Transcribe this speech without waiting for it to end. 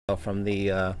from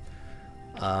the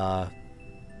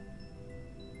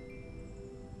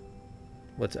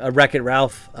what's Wreck-It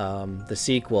Ralph, the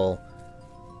sequel.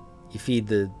 You feed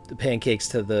the pancakes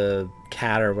to the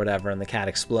cat or whatever, and the cat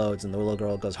explodes, and the little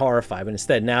girl goes horrified. But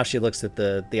instead, now she looks at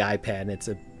the iPad, and it's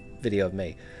a video of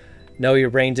me. No, your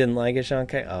brain didn't like it, Sean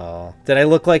K. Oh, did I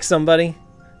look like somebody?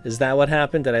 Is that what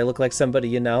happened? Did I look like somebody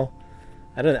you know?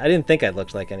 I didn't think I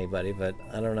looked like anybody, but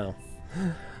I don't know.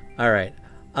 All right.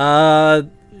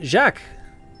 Jacques.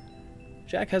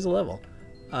 Jack has a level.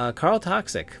 Carl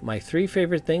Toxic. My 3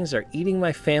 favorite things are eating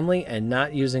my family and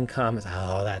not using comments.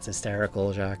 Oh, that's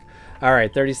hysterical, Jacques. All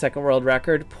right, 30-second world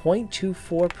record,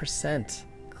 0.24%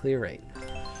 clear rate.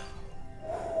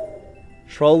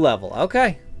 Troll level.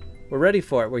 Okay, we're ready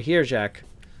for it. We're here, Jack.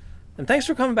 And thanks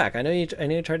for coming back. I know you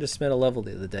tried to submit a level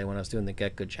the other day when I was doing the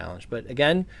Get Good Challenge. But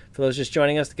again, for those just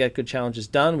joining us, the Get Good Challenge is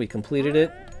done. We completed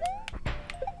it.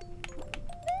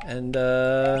 And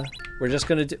we're just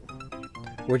going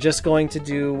to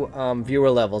do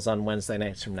viewer levels on Wednesday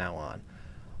nights from now on.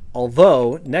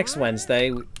 Although next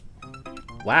Wednesday,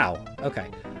 wow, okay,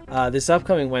 this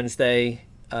upcoming Wednesday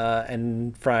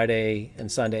and Friday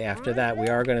and Sunday after that, we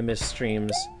are going to miss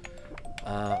streams.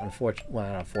 Unfortunately,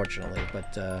 well, not unfortunately,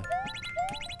 but the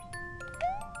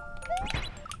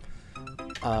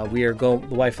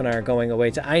wife and I are going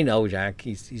away to. I know, Jack.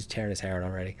 He's tearing his hair out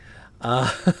already.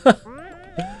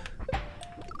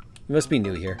 You must be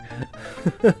new here.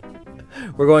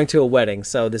 We're going to a wedding,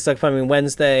 so this upcoming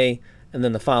Wednesday, and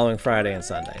then the following Friday and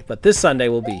Sunday. But this Sunday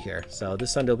we'll be here, so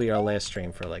this Sunday will be our last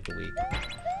stream for like a week.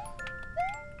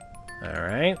 All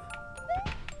right.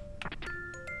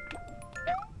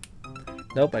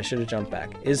 Nope, I should have jumped back.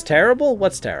 Is terrible?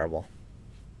 What's terrible?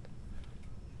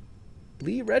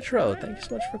 Lee Retro, thank you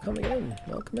so much for coming in.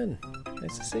 Welcome in.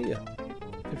 Nice to see you.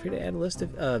 Feel free to add a list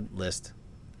of list.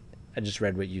 I just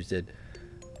read what you did.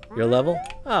 Your level?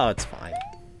 Oh, it's fine.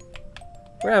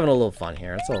 We're having a little fun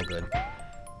here. It's all good.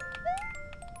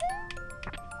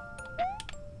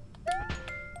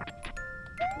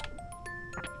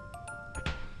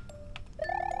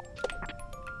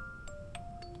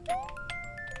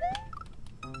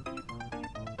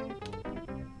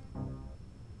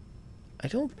 I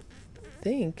don't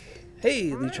think...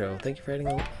 Hey, Litro, thank you for adding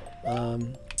a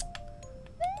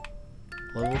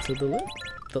level to the list.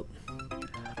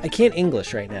 I can't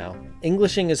English right now.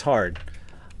 Englishing is hard.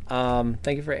 Thank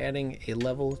you for adding a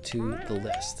level to the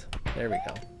list. There we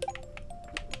go.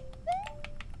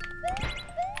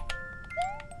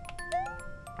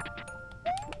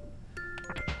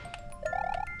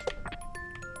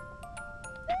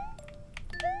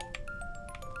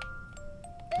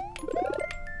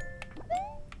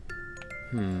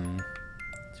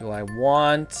 Do I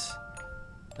want...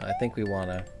 No, I think we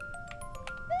want to...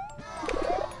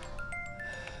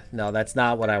 No, that's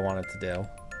not what I wanted to do.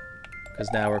 Because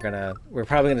now we're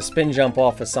probably gonna spin jump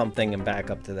off of something and back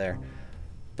up to there.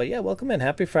 But yeah, welcome in.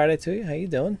 Happy Friday to you. How you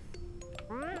doing?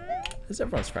 How's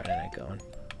everyone's Friday night going?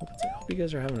 Hope you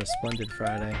guys are having a splendid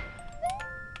Friday.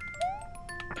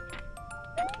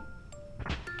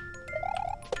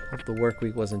 Hope the work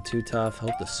week wasn't too tough.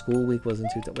 Hope the school week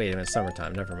wasn't too tough. Wait a minute,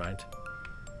 summertime. Never mind.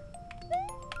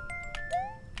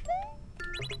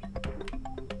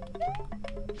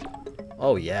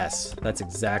 Oh yes, that's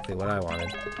exactly what I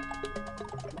wanted.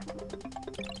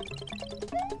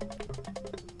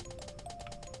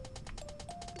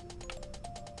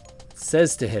 It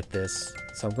says to hit this,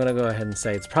 so I'm gonna go ahead and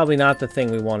say it's probably not the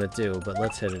thing we want to do, but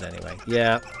let's hit it anyway.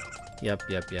 Yeah. Yep.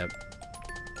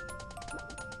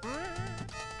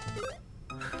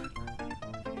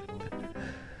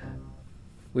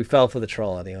 We fell for the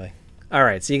troll anyway.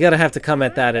 Alright, so you gotta have to come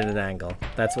at that at an angle.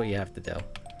 That's what you have to do.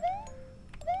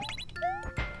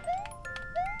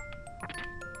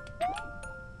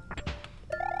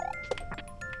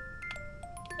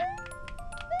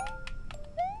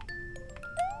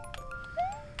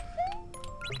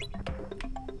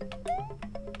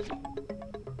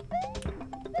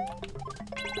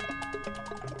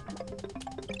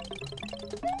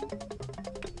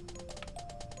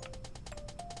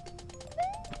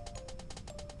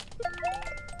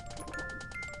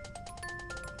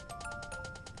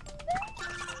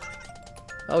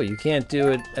 Oh, you can't do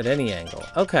it at any angle.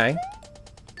 Okay.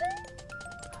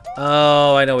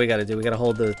 Oh, I know what we gotta do. We gotta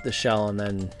hold the shell and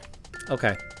then...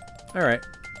 Okay. Alright.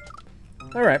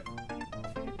 Alright.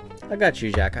 I got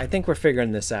you, Jack. I think we're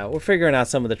figuring this out. We're figuring out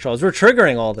some of the trolls. We're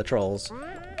triggering all the trolls.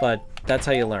 But that's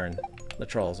how you learn the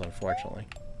trolls, unfortunately.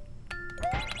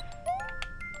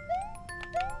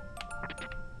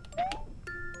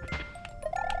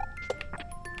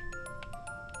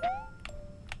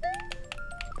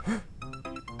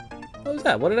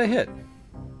 that? What did I hit?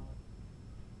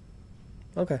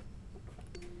 Okay.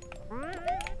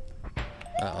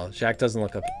 Uh-oh, Jack doesn't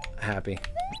look happy.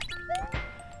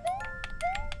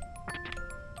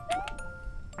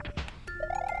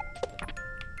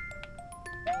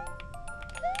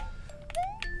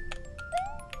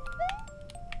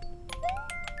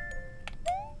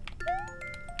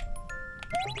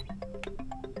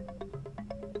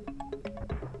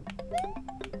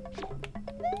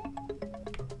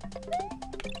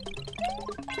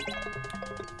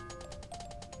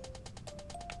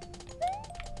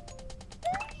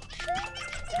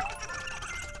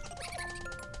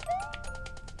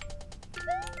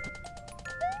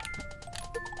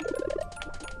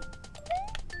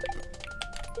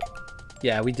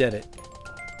 Yeah, we did it.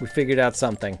 We figured out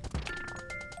something.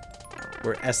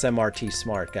 We're SMRT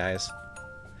smart, guys.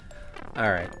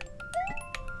 Alright.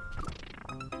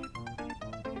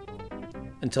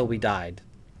 Until we died.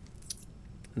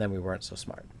 And then we weren't so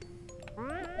smart.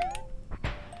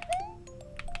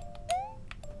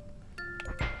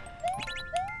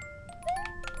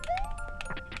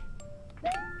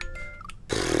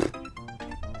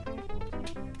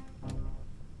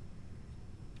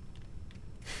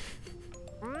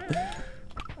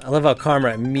 I love how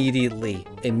Karma immediately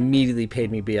paid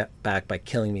me back by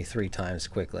killing me 3 times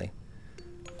quickly.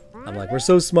 I'm like, we're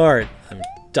so smart. I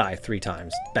die 3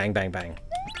 times. Bang, bang, bang.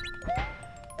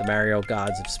 The Mario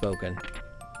gods have spoken.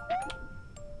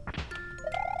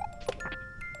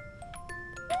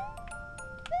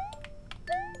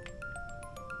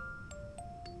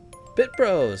 Bit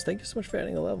Bros, thank you so much for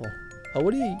adding a level. Oh,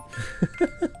 what do you...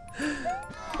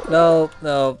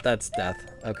 No, that's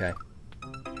death. Okay.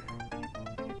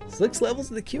 6 levels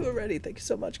in the queue already. Thank you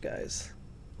so much, guys.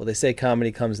 Well, they say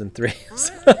comedy comes in 3s.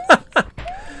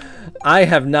 I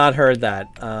have not heard that.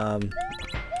 I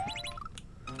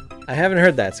haven't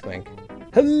heard that, Squink.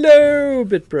 Hello,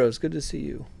 Bit Bros. Good to see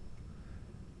you.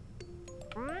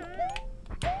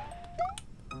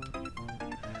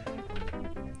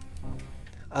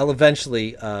 I'll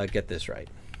eventually get this right.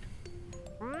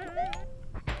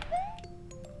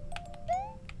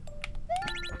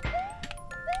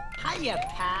 Hiya,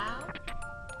 pal.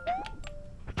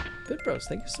 Bit Bros,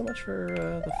 thank you so much for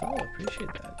the follow.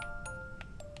 Appreciate that.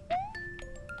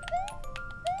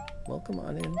 Welcome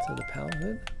on into the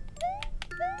Palhood.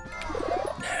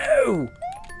 No!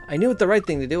 I knew it the right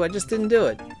thing to do. I just didn't do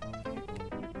it.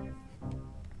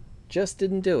 Just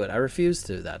didn't do it. I refused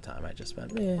to that time. I just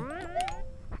went, meh.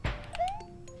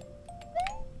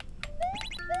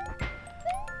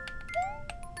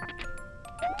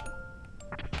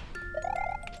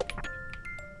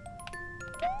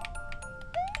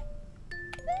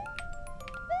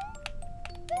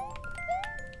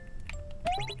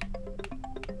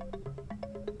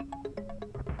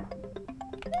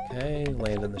 Okay,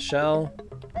 land in the shell.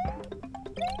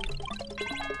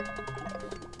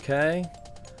 Okay.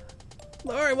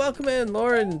 Lauren, welcome in.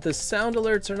 Lauren, the sound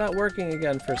alerts are not working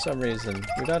again for some reason.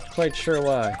 We're not quite sure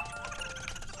why.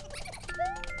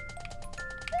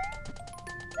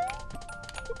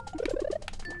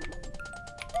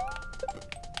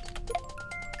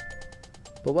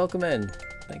 But welcome in.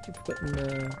 Thank you for putting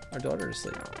our daughter to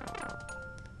sleep.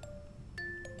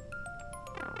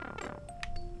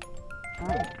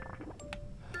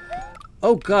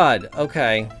 Oh God,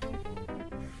 okay.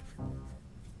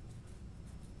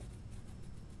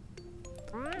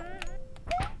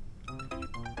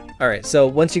 Alright, so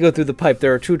once you go through the pipe,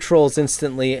 there are 2 trolls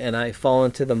instantly, and I fall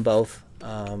into them both.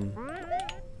 But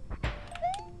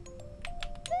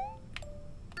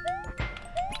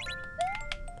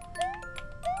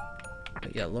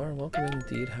yeah, Lauren, welcome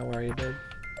indeed. How are you, babe?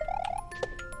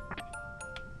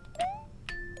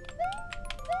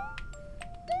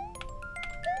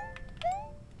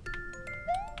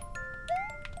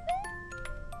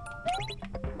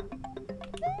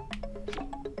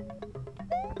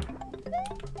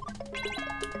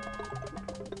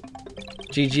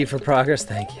 GG for progress,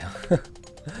 thank you.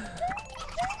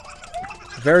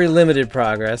 Very limited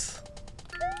progress.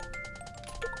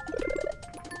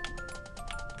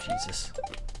 Jesus.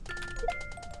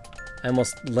 I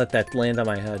almost let that land on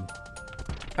my head.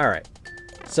 Alright.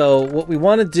 So, what we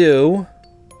want to do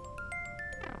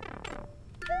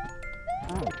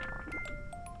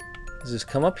is just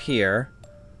come up here.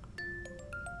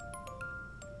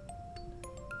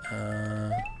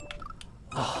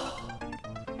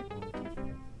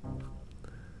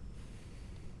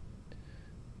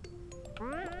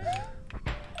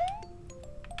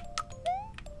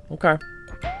 Okay.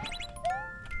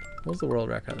 What was the world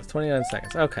record? It's 29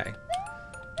 seconds. Okay.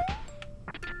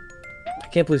 I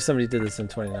can't believe somebody did this in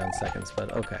 29 seconds,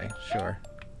 but okay, sure.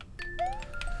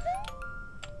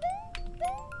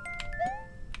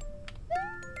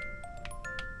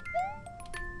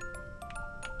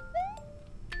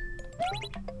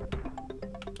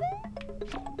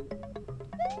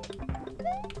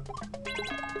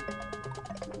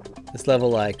 This level,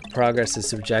 like, progress is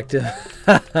subjective.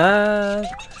 And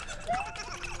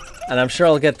I'm sure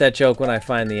I'll get that joke when I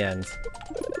find the end.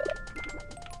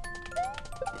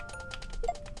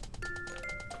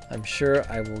 I'm sure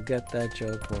I will get that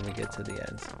joke when we get to the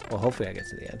end. Well, hopefully I get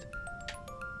to the end.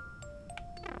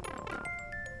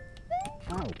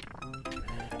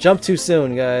 Jump too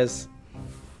soon, guys.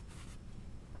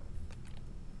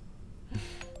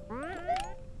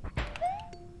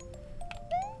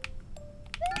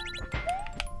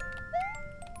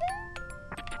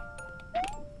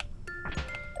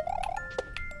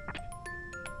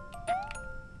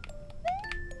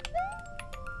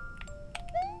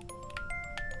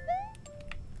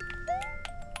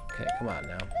 Okay, come on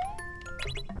now.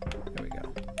 There we go.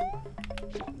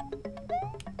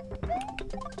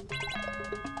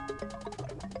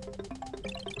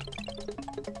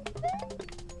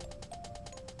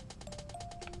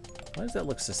 Why does that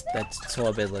look that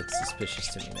toilet bed looks suspicious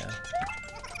to me now?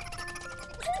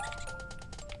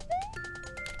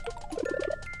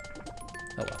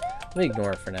 Oh well. Let me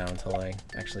ignore it for now until I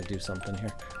actually do something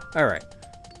here. Alright.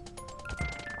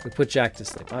 We put Jack to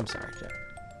sleep. I'm sorry, Jack.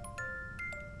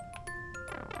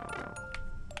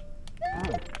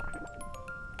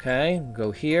 Okay,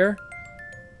 go here.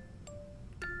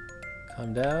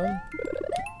 Calm down.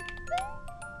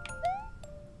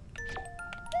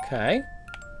 Okay.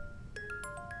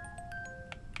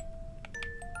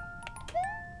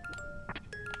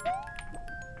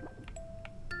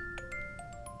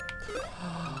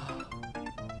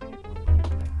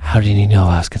 How did he know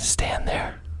I was gonna stand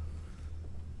there?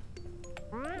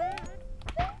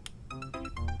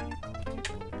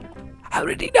 How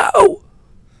did he know?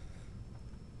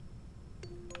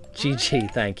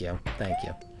 GG, thank you. Thank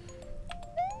you.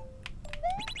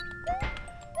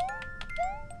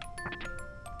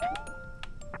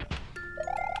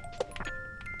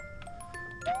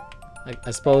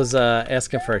 I suppose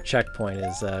asking for a checkpoint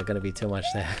is going to be too much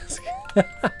to ask.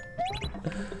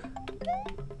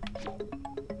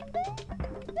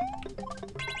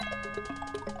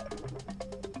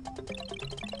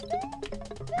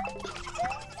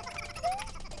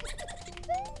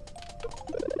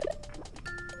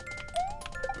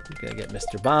 Gonna get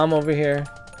Mr. Bomb over here.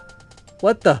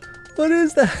 What the? What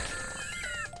is that?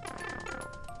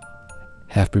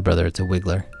 Half-breed brother, it's a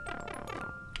Wiggler.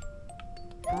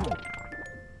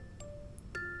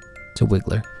 It's a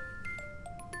Wiggler.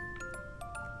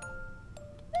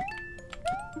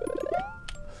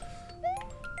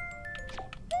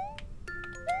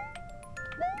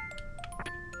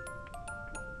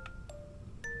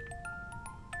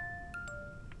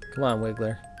 Come on,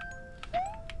 Wiggler.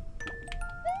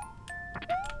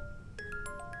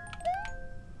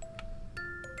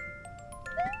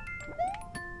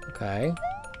 Okay.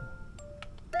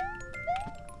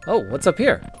 Oh, what's up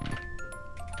here?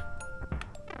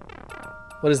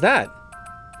 What is that?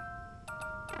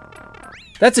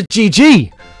 That's a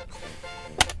GG!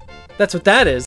 That's what that is.